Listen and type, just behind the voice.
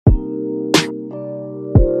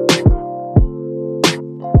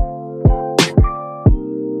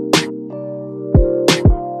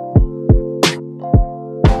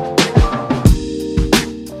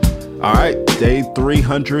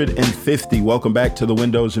350. Welcome back to the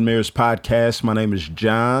Windows and Mirrors podcast. My name is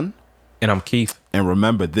John. And I'm Keith. And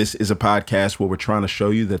remember, this is a podcast where we're trying to show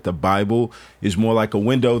you that the Bible is more like a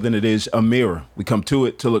window than it is a mirror. We come to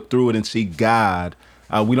it to look through it and see God.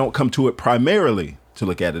 We don't come to it primarily to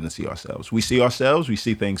look at it and see ourselves. We see ourselves. We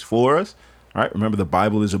see things for us. All right. Remember, the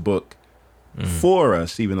Bible is a book for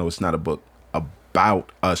us, even though it's not a book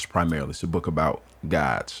about us primarily. It's a book about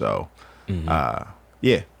God. So,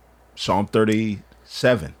 yeah. Psalm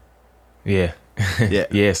 37. Yeah. Yeah.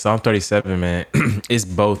 Yeah. Psalm 37, man, is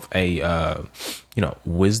both a,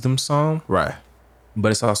 wisdom psalm. Right.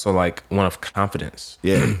 But it's also like one of confidence.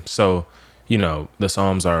 Yeah. So, the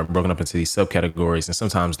Psalms are broken up into these subcategories and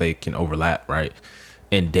sometimes they can overlap, right?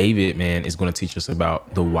 And David, man, is going to teach us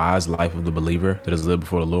about the wise life of the believer that is lived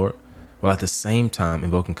before the Lord, while at the same time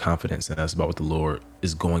invoking confidence in us about what the Lord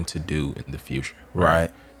is going to do in the future. Right.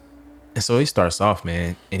 And so he starts off,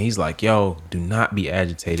 man, and he's like, yo, do not be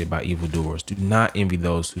agitated by evildoers. Do not envy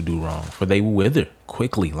those who do wrong, for they will wither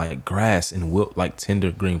quickly like grass and wilt like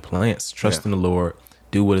tender green plants. Trust in the Lord,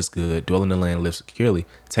 do what is good, dwell in the land, live securely.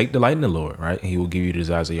 Take delight in the Lord, right? And he will give you the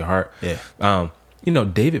desires of your heart. Yeah.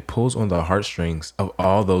 David pulls on the heartstrings of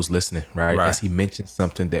all those listening, right? As he mentions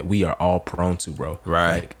something that we are all prone to, bro.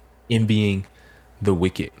 Right. Like envying the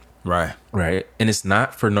wicked. Right. Right. And it's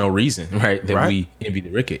not for no reason, right, that we envy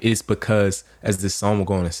the wicked. It's because, as this psalm will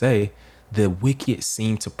go on to say, the wicked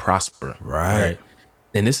seem to prosper. Right.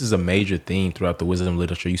 And this is a major theme throughout the wisdom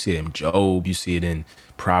literature. You see it in Job, you see it in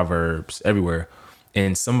Proverbs, everywhere.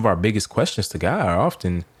 And some of our biggest questions to God are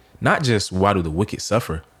often not just why do the wicked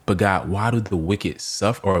suffer, but God, why do the wicked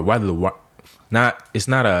suffer? Or why do why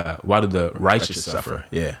do the righteous suffer?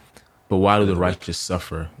 Yeah. But why do the righteous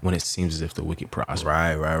suffer when it seems as if the wicked prosper?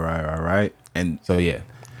 Right. And so, yeah.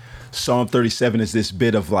 Psalm 37 is this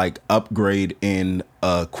bit of like upgrade in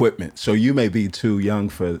equipment. So you may be too young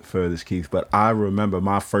for this, Keith, but I remember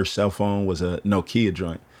my first cell phone was a Nokia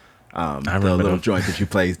joint. I remember the little joint that you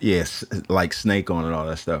play, yes, like Snake on and all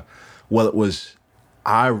that stuff. Well, it was,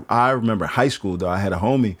 I remember high school though, I had a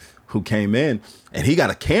homie who came in and he got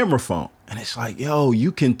a camera phone. And it's like, yo,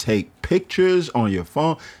 you can take pictures on your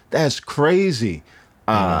phone. That's crazy.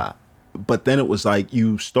 But then it was like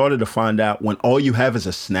you started to find out when all you have is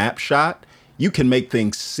a snapshot, you can make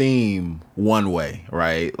things seem one way,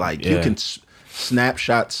 right? Like you can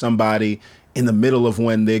snapshot somebody in the middle of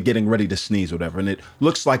when they're getting ready to sneeze or whatever. And it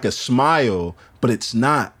looks like a smile, but it's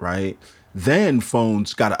not, right? Then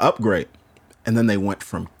phones got to upgrade. And then they went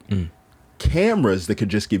from cameras that could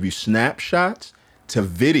just give you snapshots to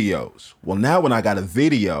videos. Well, now when I got a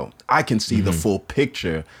video, I can see the full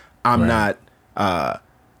picture. I'm not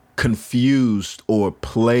confused or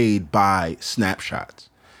played by snapshots.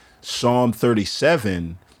 Psalm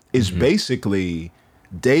 37 is basically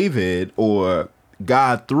David or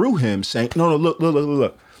God through him saying, no,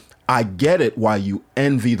 look. I get it why you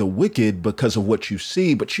envy the wicked because of what you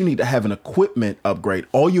see, but you need to have an equipment upgrade.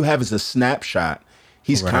 All you have is a snapshot.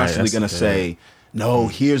 He's constantly going to say, no,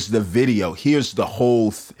 here's the video. Here's the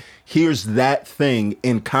whole, here's that thing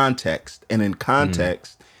in context. And in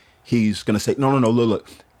context, he's going to say, no, look,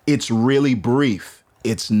 it's really brief.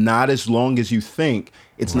 It's not as long as you think.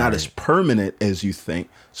 It's not as permanent as you think.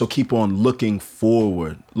 So keep on looking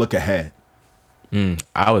forward, look ahead.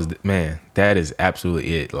 That is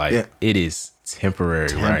absolutely it. Like it is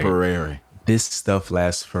temporary, right? This stuff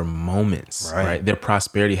lasts for moments, right? Their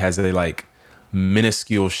prosperity has a like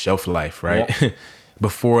minuscule shelf life, right?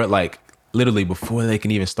 Before before they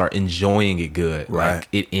can even start enjoying it good, like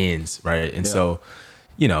it ends, right? And so,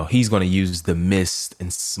 he's going to use the mist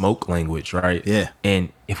and smoke language, right? Yeah.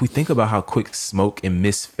 And if we think about how quick smoke and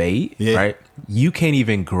mist fade, right? You can't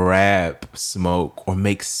even grab smoke or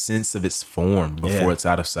make sense of its form before it's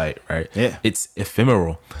out of sight, right? Yeah. It's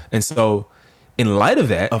ephemeral. And so in light of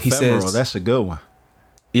that, he says, that's a good one.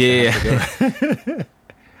 Yeah.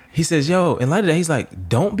 He says, yo, in light of that, he's like,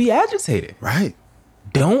 don't be agitated. Right.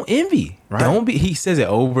 Don't envy. Right. He says it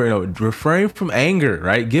over and over. Refrain from anger,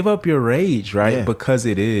 right? Give up your rage, right? Yeah. Because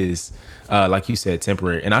it is, like you said,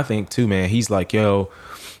 temporary. And I think too, man, he's like, yo,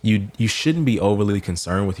 you shouldn't be overly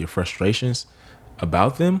concerned with your frustrations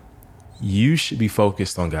about them. You should be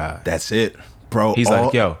focused on God. That's it, bro. He's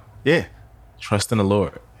like, yo, trust in the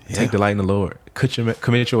Lord. Yeah. Take delight in the Lord.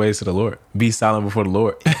 Commit your ways to the Lord. Be silent before the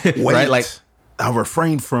Lord. Right? Like, I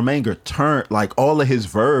refrain from anger. Turn, like all of his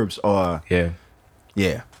verbs are,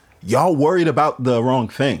 yeah. Y'all worried about the wrong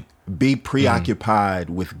thing. Be preoccupied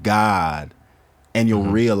with God, and you'll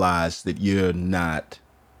realize that you're not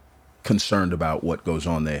concerned about what goes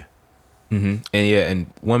on there. And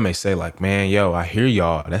and one may say like, man, yo, I hear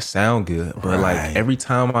y'all, that sound good, but like every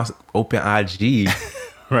time I open IG,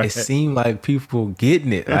 it seemed like people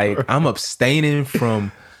getting it. Like I'm abstaining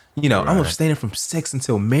from, I'm abstaining from sex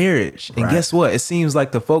until marriage. And guess what? It seems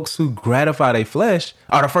like the folks who gratify their flesh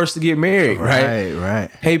are the first to get married, right? Right.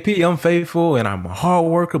 Hey, P, I'm faithful and I'm a hard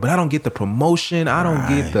worker, but I don't get the promotion. I don't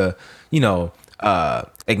get the,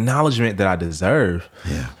 acknowledgement that I deserve.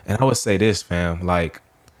 Yeah. And I would say this, fam, like,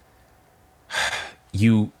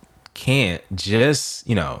 you can't just,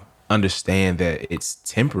 understand that it's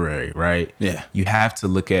temporary, right? Yeah. You have to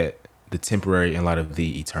look at the temporary in light of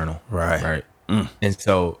the eternal. Right. And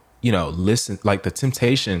so, listen, like the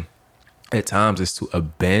temptation at times is to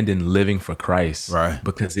abandon living for Christ. Right.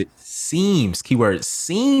 Because it seems, keyword,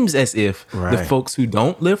 seems as if the folks who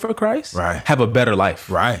don't live for Christ have a better life.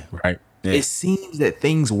 Right. Yeah. It seems that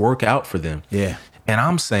things work out for them. Yeah. And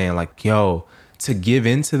I'm saying like, yo, to give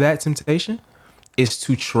into that temptation is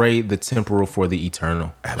to trade the temporal for the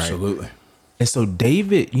eternal. Absolutely. Right? And so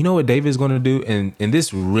David, you know what David is going to do? And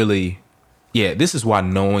this really, this is why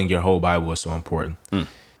knowing your whole Bible is so important.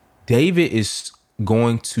 David is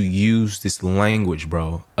going to use this language,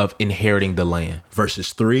 bro, of inheriting the land.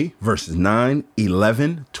 Verses 3, verses 9,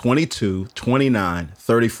 11, 22, 29,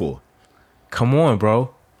 34. Come on,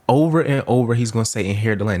 bro. Over and over, he's going to say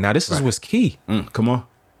inherit the land. Now, this is what's key. Come on.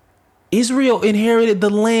 Israel inherited the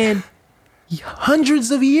land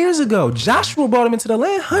hundreds of years ago. Joshua brought him into the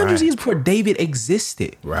land hundreds of years before David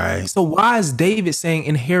existed. Right. So why is David saying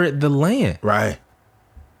inherit the land? Right.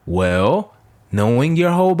 Well, knowing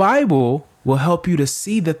your whole Bible will help you to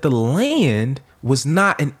see that the land was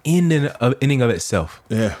not an ending of itself.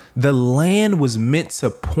 Yeah. The land was meant to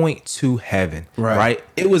point to heaven. Right.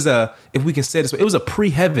 It was if we can say this, it was a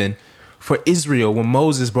pre-heaven for Israel when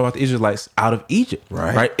Moses brought the Israelites out of Egypt.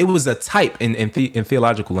 Right. It was a type in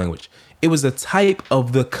theological language. It was a type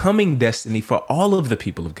of the coming destiny for all of the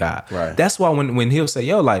people of God. Right. That's why when he'll say,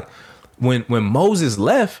 yo, like when Moses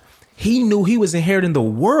left, he knew he was inheriting the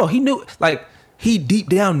world. He knew, like, he deep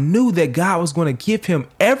down knew that God was going to give him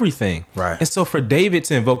everything. Right. And so for David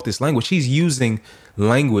to invoke this language, he's using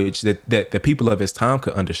language that the people of his time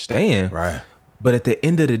could understand. Right. But at the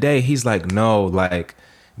end of the day, he's like, no, like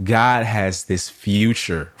God has this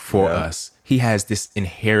future for us. He has this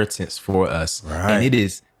inheritance for us. Right. And it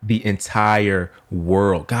is the entire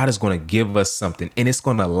world. God is going to give us something and it's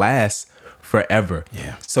going to last forever.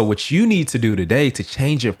 Yeah. So what you need to do today to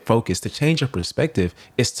change your focus, to change your perspective,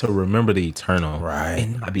 is to remember the eternal. Right.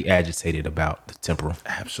 And not be agitated about the temporal.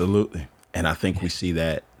 Absolutely. And I think we see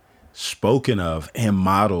that spoken of and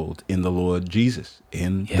modeled in the Lord Jesus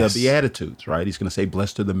in the Beatitudes, right? He's going to say,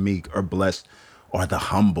 blessed are the meek, or blessed are the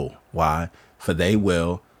humble. Why? For they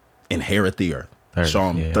will inherit the earth.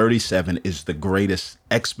 Psalm 37 is the greatest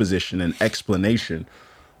exposition and explanation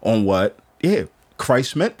on what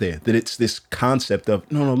Christ meant there. That it's this concept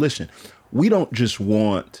of, no, listen, we don't just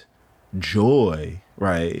want joy,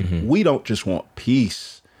 right? Mm-hmm. We don't just want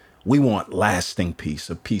peace. We want lasting peace,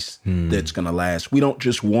 a peace that's going to last. We don't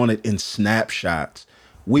just want it in snapshots.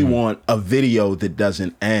 We want a video that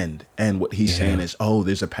doesn't end. And what he's saying is,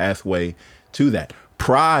 there's a pathway to that.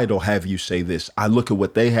 Pride will have you say this. I look at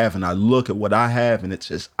what they have and I look at what I have and it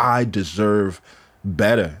says, I deserve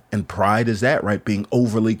better. And pride is that, right? Being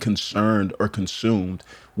overly concerned or consumed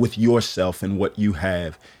with yourself and what you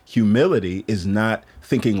have. Humility is not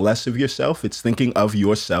thinking less of yourself. It's thinking of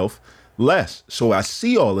yourself less. So I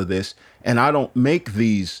see all of this and I don't make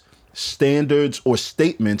these standards or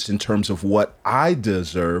statements in terms of what I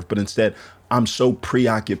deserve, but instead I'm so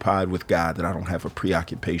preoccupied with God that I don't have a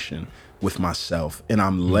preoccupation with myself. And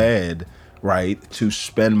I'm led, right, to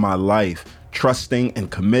spend my life trusting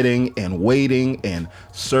and committing and waiting and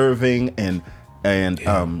serving and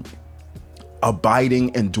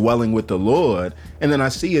abiding and dwelling with the Lord. And then I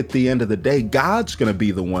see at the end of the day, God's going to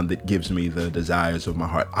be the one that gives me the desires of my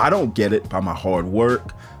heart. I don't get it by my hard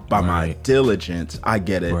work, by my diligence. I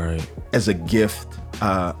get it as a gift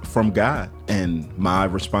from God. And my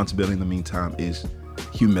responsibility in the meantime is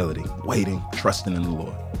humility, waiting, trusting in the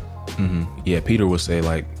Lord. Mm-hmm. Yeah, Peter will say,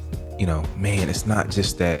 like, man, it's not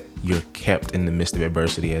just that you're kept in the midst of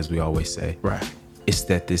adversity, as we always say. Right. It's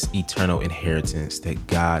that this eternal inheritance that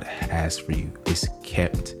God has for you is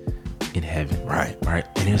kept in heaven. Right.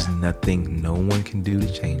 And there's nothing no one can do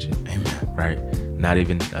to change it. Amen. Right. Not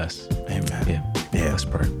even us. Amen. Yeah. Let's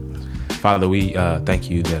pray. Father, we thank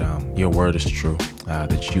you that your word is true,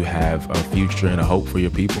 that you have a future and a hope for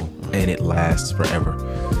your people, and it lasts forever.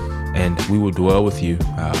 And we will dwell with you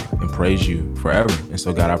and praise you forever. And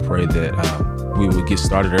so, God, I pray that we would get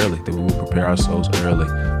started early, that we would prepare our souls early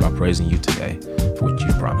by praising you today for what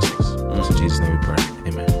you promised us. So in Jesus' name we pray.